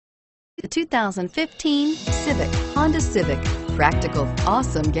The 2015 Honda Civic. Practical,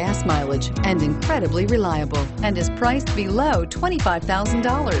 awesome gas mileage, and incredibly reliable, and is priced below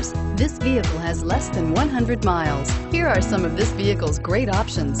 $25,000. This vehicle has less than 100 miles. Here are some of this vehicle's great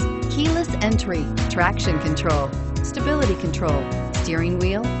options: keyless entry, traction control, stability control, steering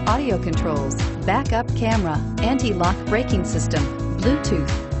wheel audio controls, backup camera, anti-lock braking system, Bluetooth,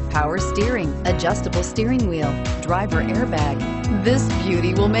 power steering, adjustable steering wheel, driver airbag. This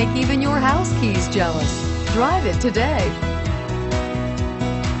beauty will make even your house keys jealous. Drive it today.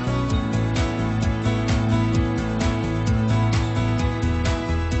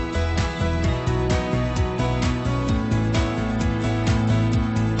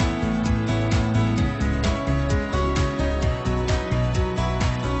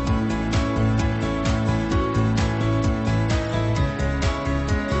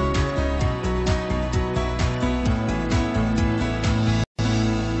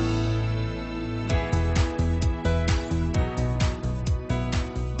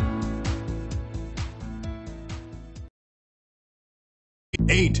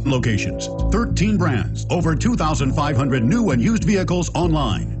 Eight locations, 13 brands, over 2,500 new and used vehicles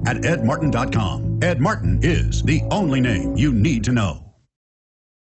online at edmartin.com. Ed Martin is the only name you need to know.